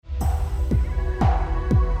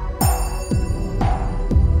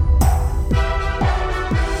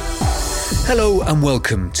Hello and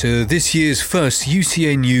welcome to this year's first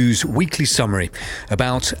UCA News weekly summary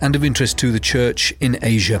about and of interest to the Church in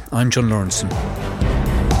Asia. I'm John Lawrenson.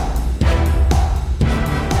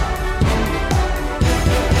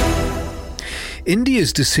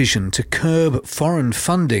 India's decision to curb foreign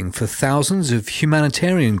funding for thousands of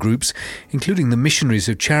humanitarian groups, including the Missionaries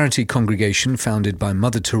of Charity congregation founded by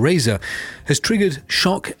Mother Teresa, has triggered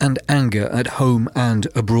shock and anger at home and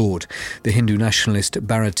abroad. The Hindu nationalist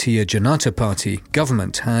Bharatiya Janata Party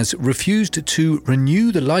government has refused to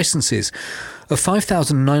renew the licences of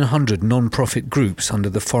 5,900 non-profit groups under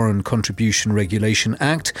the Foreign Contribution Regulation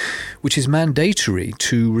Act, which is mandatory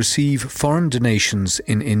to receive foreign donations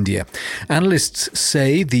in India. Analysts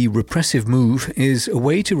say the repressive move is a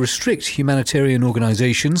way to restrict humanitarian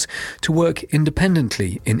organisations to work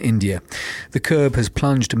independently in India. The curb has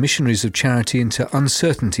plunged Missionaries of Charity into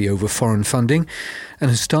uncertainty over foreign funding and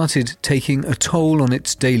has started taking a toll on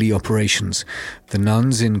its daily operations. The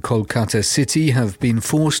nuns in Kolkata city have been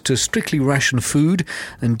forced to strictly ration food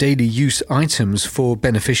and daily use items for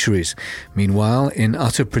beneficiaries. Meanwhile, in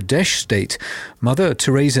Uttar Pradesh state, Mother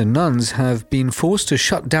Teresa nuns have been forced to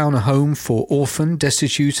shut down a home for orphan,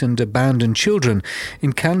 destitute and abandoned children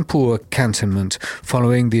in Kanpur cantonment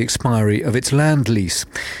following the expiry of its land lease.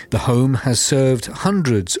 The home has served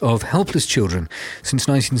hundreds of helpless children since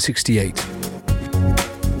 1968.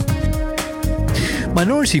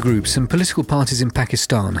 Minority groups and political parties in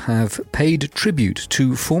Pakistan have paid tribute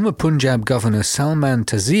to former Punjab Governor Salman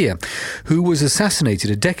Taseer, who was assassinated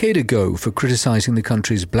a decade ago for criticising the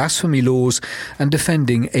country's blasphemy laws and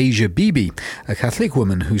defending Asia Bibi, a Catholic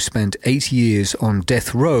woman who spent 8 years on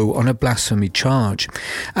death row on a blasphemy charge.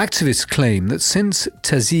 Activists claim that since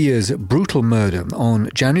Taseer's brutal murder on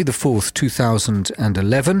January the 4th,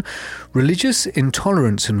 2011, religious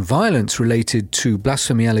intolerance and violence related to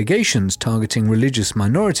blasphemy allegations targeting religious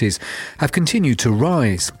minorities have continued to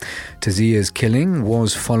rise. Taseer's killing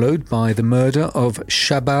was followed by the murder of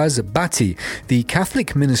Shahbaz Bhatti, the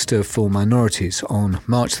Catholic Minister for Minorities, on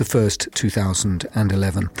March the 1st,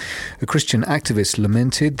 2011. A Christian activist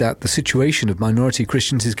lamented that the situation of minority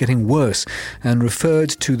Christians is getting worse and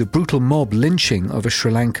referred to the brutal mob lynching of a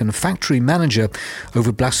Sri Lankan factory manager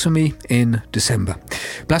over blasphemy in December.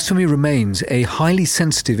 Blasphemy remains a highly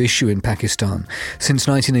sensitive issue in Pakistan. Since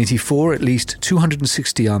 1984, at least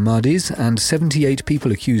 260 Ahmadis and 78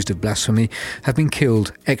 people accused of blasphemy have been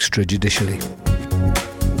killed extrajudicially.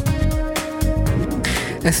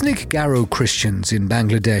 Ethnic Garo Christians in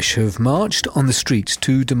Bangladesh have marched on the streets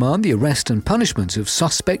to demand the arrest and punishment of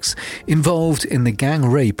suspects involved in the gang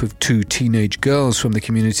rape of 2 teenage girls from the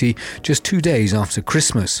community just 2 days after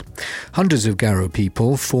Christmas. Hundreds of Garo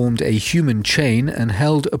people formed a human chain and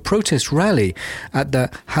held a protest rally at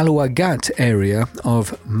the Haluagat area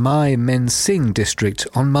of Mai Men Singh district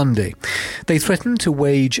on Monday. They threatened to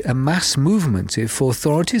wage a mass movement if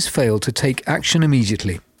authorities failed to take action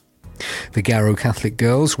immediately. The Garo Catholic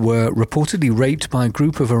girls were reportedly raped by a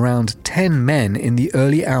group of around 10 men in the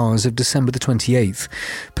early hours of December the 28th.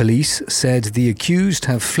 Police said the accused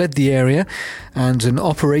have fled the area and an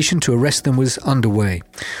operation to arrest them was underway.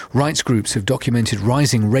 Rights groups have documented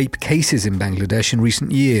rising rape cases in Bangladesh in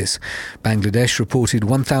recent years. Bangladesh reported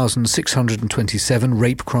 1,627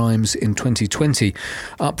 rape crimes in 2020,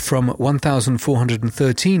 up from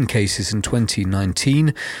 1,413 cases in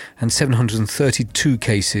 2019 and 732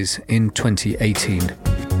 cases in 2018.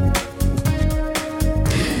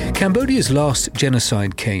 Cambodia's last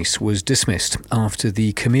genocide case was dismissed after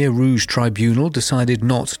the Khmer Rouge Tribunal decided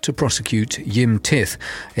not to prosecute Yim Thith,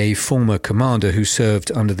 a former commander who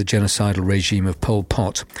served under the genocidal regime of Pol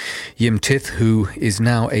Pot. Yim Thith, who is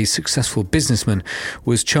now a successful businessman,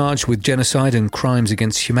 was charged with genocide and crimes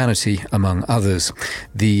against humanity, among others.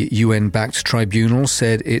 The UN-backed tribunal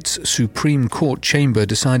said its Supreme Court chamber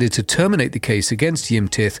decided to terminate the case against Yim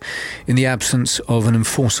Thith in the absence of an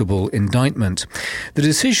enforceable indictment. The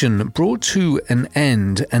decision brought to an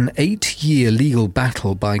end an 8-year legal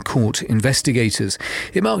battle by court investigators.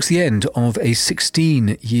 It marks the end of a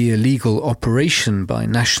 16-year legal operation by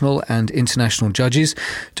national and international judges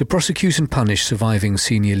to prosecute and punish surviving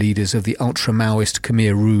senior leaders of the ultra-Maoist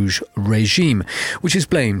Khmer Rouge regime, which is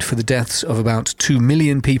blamed for the deaths of about 2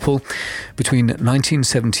 million people between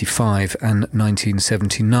 1975 and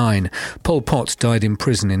 1979. Pol Pot died in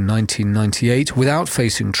prison in 1998 without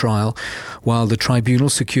facing trial, while the tribunal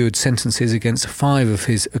secured sentences against 5 of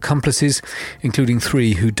his accomplices, including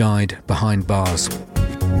 3 who died behind bars.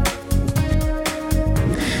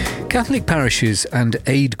 Catholic parishes and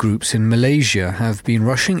aid groups in Malaysia have been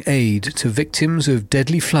rushing aid to victims of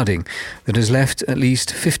deadly flooding that has left at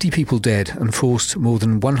least 50 people dead and forced more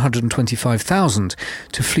than 125,000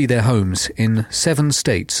 to flee their homes in 7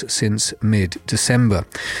 states since mid-December.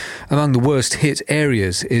 Among the worst hit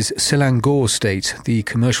areas is Selangor State, the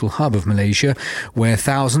commercial hub of Malaysia, where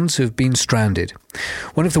thousands have been stranded.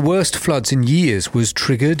 One of the worst floods in years was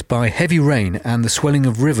triggered by heavy rain and the swelling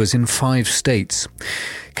of rivers in 5 states.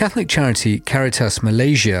 Catholic charity Caritas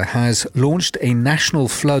Malaysia has launched a national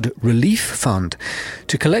flood relief fund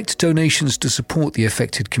to collect donations to support the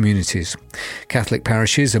affected communities. Catholic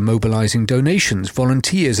parishes are mobilising donations,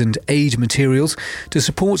 volunteers and aid materials to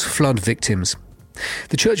support flood victims.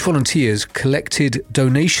 The church volunteers collected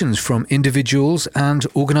donations from individuals and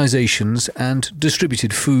organisations and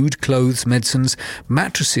distributed food, clothes, medicines,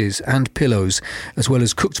 mattresses and pillows, as well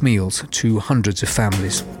as cooked meals to hundreds of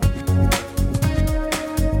families.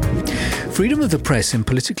 Freedom of the press in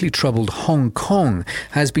politically troubled Hong Kong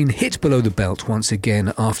has been hit below the belt once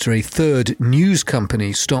again after a third news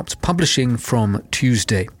company stopped publishing from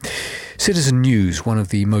Tuesday. Citizen News, one of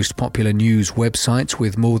the most popular news websites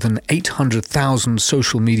with more than 800,000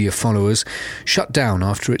 social media followers, shut down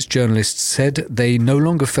after its journalists said they no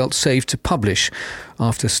longer felt safe to publish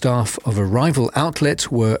after staff of a rival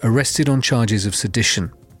outlet were arrested on charges of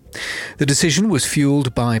sedition. The decision was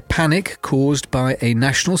fueled by panic caused by a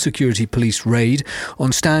national security police raid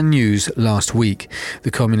on Stan News last week.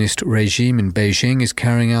 The communist regime in Beijing is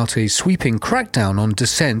carrying out a sweeping crackdown on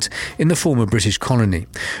dissent in the former British colony.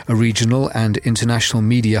 A regional and international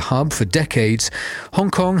media hub for decades,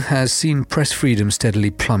 Hong Kong has seen press freedom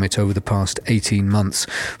steadily plummet over the past 18 months.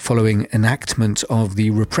 Following enactment of the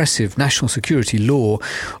repressive national security law,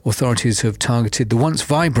 authorities have targeted the once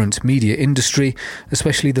vibrant media industry,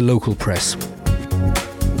 especially the local press.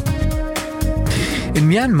 In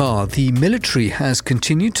Myanmar, the military has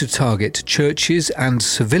continued to target churches and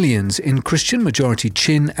civilians in Christian-majority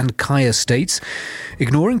Chin and Kaya states,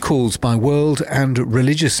 ignoring calls by world and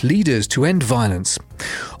religious leaders to end violence.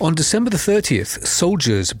 On December the 30th,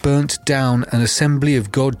 soldiers burnt down an Assembly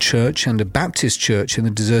of God church and a Baptist church in the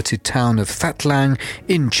deserted town of Phat Lang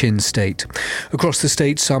in Chin State. Across the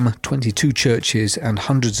state, some 22 churches and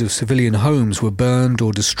hundreds of civilian homes were burned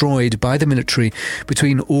or destroyed by the military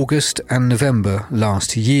between August and November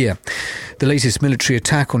last year. The latest military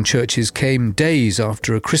attack on churches came days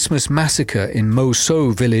after a Christmas massacre in Mo So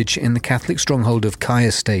village in the Catholic stronghold of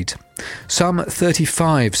Kaya State. Some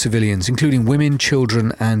 35 civilians, including women,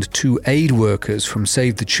 children and 2 aid workers from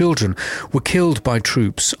Save the Children, were killed by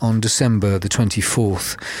troops on December the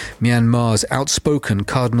 24th. Myanmar's outspoken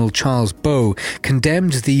Cardinal Charles Bo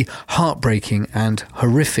condemned the heartbreaking and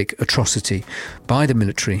horrific atrocity by the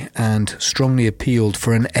military and strongly appealed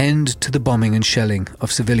for an end to the bombing and shelling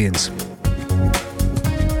of civilians.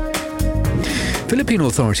 Philippine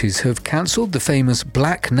authorities have cancelled the famous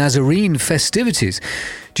Black Nazarene festivities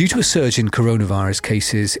due to a surge in coronavirus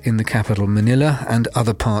cases in the capital Manila and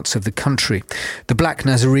other parts of the country. The Black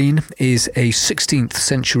Nazarene is a 16th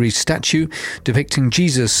century statue depicting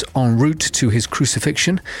Jesus en route to his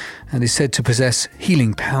crucifixion and is said to possess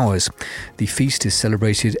healing powers. The feast is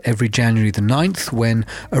celebrated every January the 9th when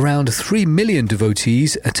around 3 million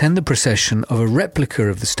devotees attend the procession of a replica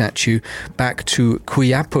of the statue back to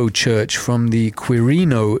Quiapo Church from the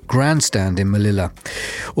Quirino grandstand in Manila.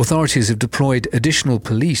 Authorities have deployed additional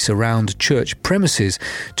police around church premises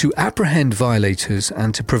to apprehend violators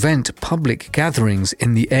and to prevent public gatherings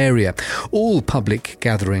in the area. All public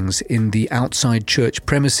gatherings in the outside church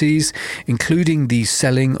premises, including the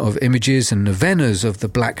selling of images and novenas of the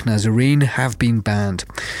Black Nazarene, have been banned.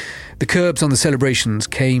 The curbs on the celebrations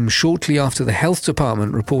came shortly after the health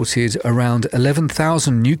department reported around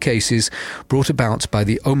 11,000 new cases brought about by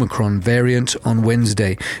the Omicron variant on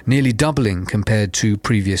Wednesday, nearly doubling compared to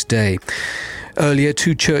previous day. Earlier,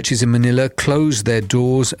 2 churches in Manila closed their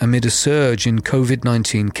doors amid a surge in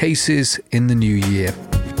COVID-19 cases in the new year.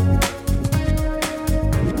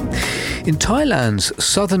 In Thailand's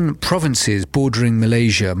southern provinces bordering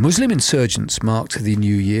Malaysia, Muslim insurgents marked the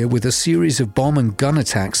new year with a series of bomb and gun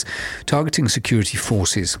attacks targeting security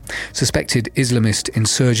forces. Suspected Islamist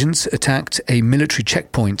insurgents attacked a military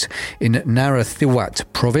checkpoint in Narathiwat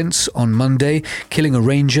province on Monday, killing a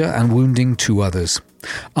ranger and wounding 2 others.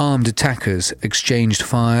 Armed attackers exchanged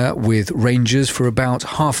fire with rangers for about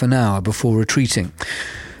half an hour before retreating.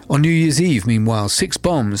 On New Year's Eve, meanwhile, 6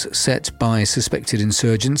 bombs set by suspected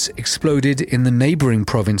insurgents exploded in the neighbouring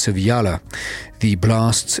province of Yala. The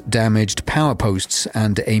blasts damaged power posts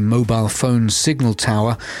and a mobile phone signal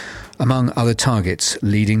tower, among other targets,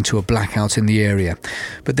 leading to a blackout in the area.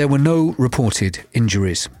 But there were no reported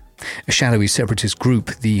injuries. A shadowy separatist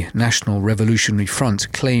group, the National Revolutionary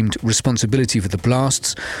Front, claimed responsibility for the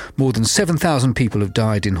blasts. More than 7,000 people have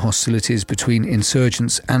died in hostilities between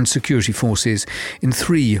insurgents and security forces in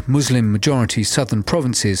 3 Muslim-majority southern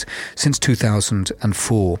provinces since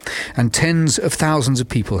 2004, and tens of thousands of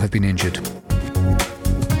people have been injured.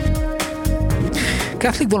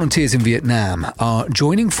 Catholic volunteers in Vietnam are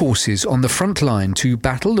joining forces on the front line to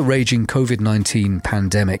battle the raging COVID-19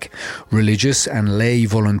 pandemic. Religious and lay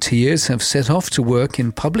volunteers have set off to work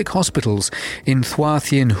in public hospitals in Thua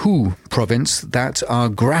Thien Hue province that are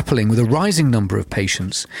grappling with a rising number of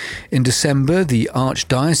patients. In December, the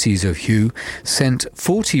Archdiocese of Hue sent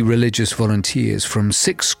 40 religious volunteers from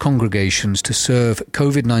 6 congregations to serve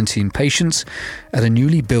COVID-19 patients at a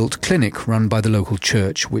newly built clinic run by the local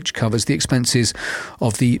church, which covers the expenses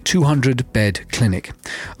of the 200-bed clinic.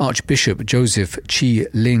 Archbishop Joseph Chi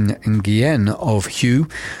Ling Nguyen of Hue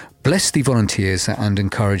blessed the volunteers and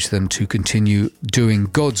encouraged them to continue doing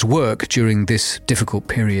God's work during this difficult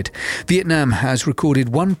period. Vietnam has recorded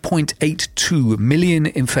 1.82 million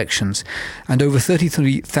infections and over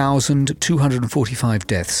 33,245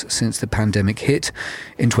 deaths since the pandemic hit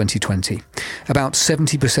in 2020. About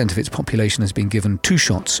 70% of its population has been given 2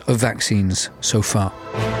 shots of vaccines so far.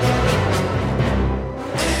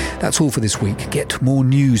 That's all for this week. Get more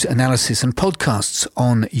news, analysis and podcasts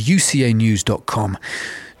on ucanews.com.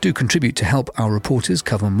 Do contribute to help our reporters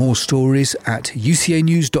cover more stories at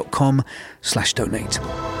ucanews.com/donate.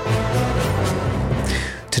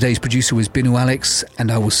 Today's producer was Binu Alex,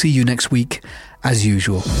 and I will see you next week as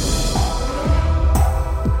usual.